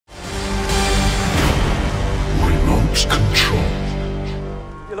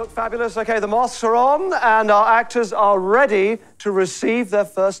look fabulous. Okay, the masks are on, and our actors are ready to receive their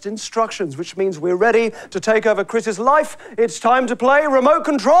first instructions, which means we're ready to take over Chris's life. It's time to play remote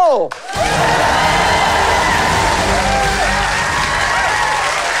control.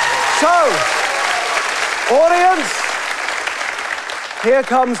 So, audience, here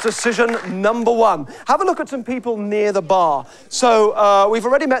comes decision number one. Have a look at some people near the bar. So, we've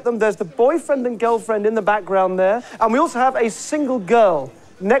already met them. There's the boyfriend and girlfriend in the background there. And we also have a single girl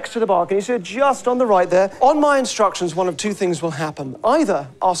next to the bar. Can you see her just on the right there? On my instructions, one of two things will happen. Either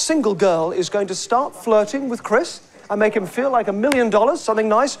our single girl is going to start flirting with Chris and make him feel like $1 million, something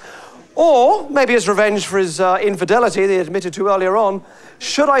nice, or maybe as revenge for his infidelity that he admitted to earlier on,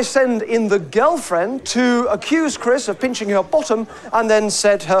 should I send in the girlfriend to accuse Chris of pinching her bottom and then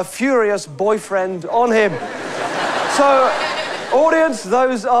set her furious boyfriend on him? So, audience,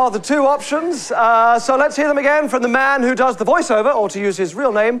 those are the two options. So let's hear them again from the man who does the voiceover, or to use his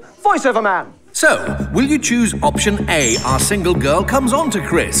real name, Voiceover Man. So, will you choose option A, our single girl comes on to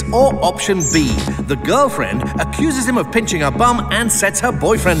Chris, or option B, the girlfriend accuses him of pinching her bum and sets her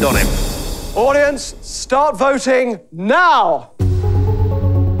boyfriend on him? Audience, start voting now!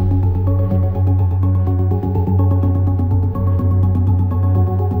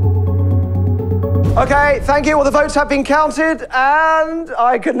 Okay, thank you. Well, the votes have been counted, and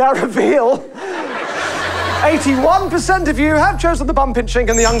I can now reveal 81% of you have chosen the bum pinching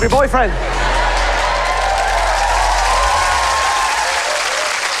and the hungry boyfriend.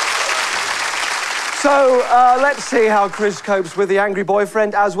 So, let's see how Chris copes with the angry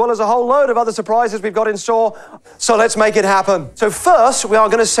boyfriend, as well as a whole load of other surprises we've got in store. So let's make it happen. So first, we are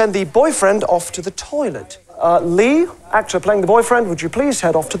going to send the boyfriend off to the toilet. Lee, actor playing the boyfriend, would you please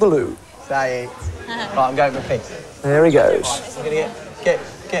head off to the loo? Say it. Right, I'm going for a piss. There he goes. I'm gonna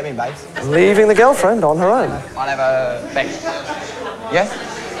get me, babes. Leaving the girlfriend on her own. I'll have a beck. Yeah?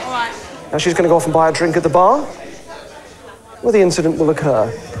 All right. Now she's going to go off and buy a drink at the bar, where the incident will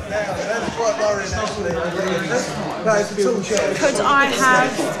occur. Could I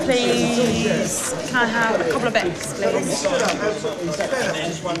have, please, can I have a couple of becks, please?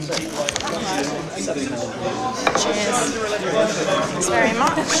 Cheers. Thanks very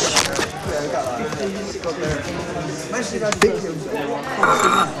much.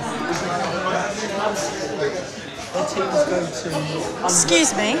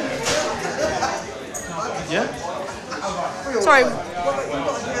 Excuse me? Yeah? Sorry,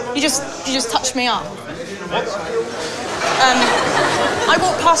 you just touched me up. What? I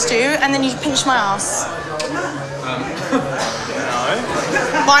walked past you and then you pinched my ass. No.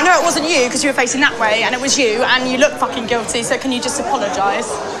 Well, I know it wasn't you because you were facing that way, and it was you, and you look fucking guilty. So can you just apologise?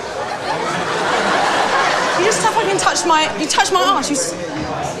 You just fucking touched my ass.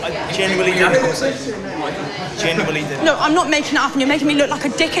 I genuinely didn't. Genuinely didn't. No, I'm not making it up, and you're making me look like a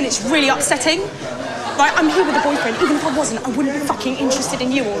dick, and it's really upsetting. Right, I'm here with a boyfriend. Even if I wasn't, I wouldn't be fucking interested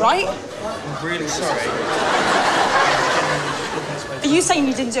in you, all right? I'm really sorry. Are you saying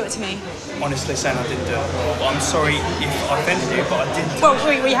you didn't do it to me? Honestly saying I didn't do it. Well, I'm sorry if I offended you, but I didn't.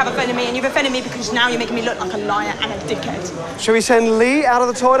 Well, you have offended me, and you've offended me because now you're making me look like a liar and a dickhead. Shall we send Lee out of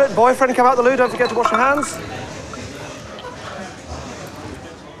the toilet? Boyfriend, come out the loo. Don't forget to wash your hands.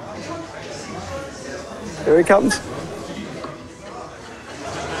 Here he comes.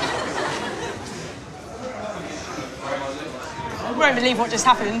 You won't believe what just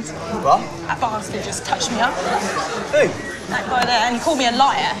happened. What? That bastard just touched me up. Who? That guy there, and he called me a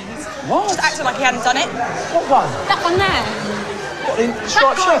liar. What? Just acted like he hadn't done it. What one? That one there. What, in That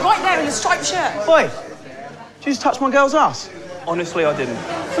striped guy shirt? right there in the striped shirt. Oi, did you just touch my girl's ass? Honestly, I didn't.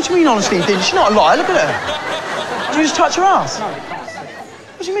 What do you mean, honestly, you didn't? She's not a liar, look at her. Did you just touch her ass? No.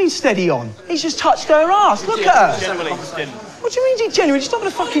 What do you mean, steady on? He's just touched her ass, look at her. Genuinely just didn't. What do you mean, he's genuine? She's not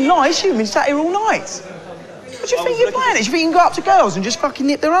going to fucking lie, she's been sat here all night. What do you think you're playing at? You think you can go up to girls and just fucking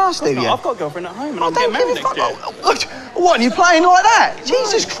nip their ass, do you? I've got a girlfriend at home and I I'm getting don't married give a next year. fuck. What, are you playing like that?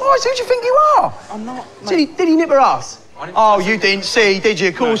 Jesus Christ, who do you think you are? I'm not, Did he nip her ass? Oh, you didn't see, did you?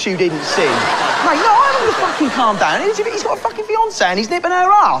 Of course you didn't see. Mate, no, I'm going to fucking calm down. He's got a fucking fiancé and he's nipping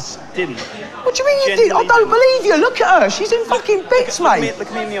her ass. Didn't. What do you mean you did? I don't believe you. Look at her. She's in fucking bits, mate.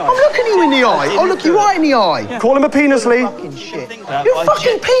 Look at me in the eye. I'm looking you in the eye. I'll look you right in the eye. Yeah. Call him a penis, Lee. Fucking shit. You're a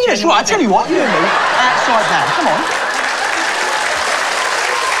fucking penis. Right, I tell you what, you and me, outside now. Come on.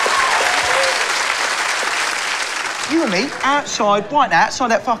 You and me, outside, right now, outside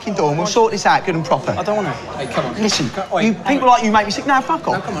that fucking door, and we'll sort this out good and proper. I don't want to. Hey, come on. Listen, people like you make me sick. No, fuck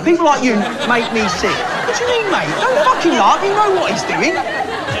off. People like you make me sick. What do you mean, mate? Don't fucking laugh. You know what he's doing.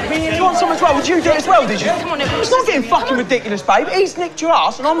 You want some as well? Would you do it as well, did you? Come on, It's not getting fucking ridiculous, babe. He's nicked your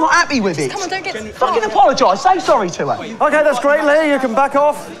ass and I'm not happy with it. Come on, don't get... Fucking apologise. Say sorry to her. Okay, that's great, Lee. You can back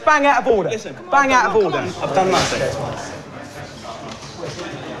off. Bang out of order. Bang out of order. I've done nothing.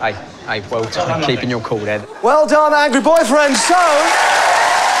 Hey, well done keeping your cool then. Well done, angry boyfriend.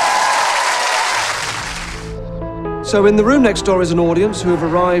 So in the room next door is an audience who have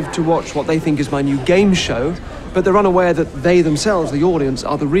arrived to watch what they think is my new game show, but they're unaware that they themselves, the audience,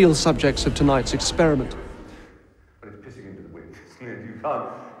 are the real subjects of tonight's experiment. But it's pissing into the wind.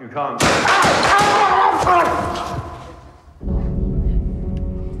 You can't.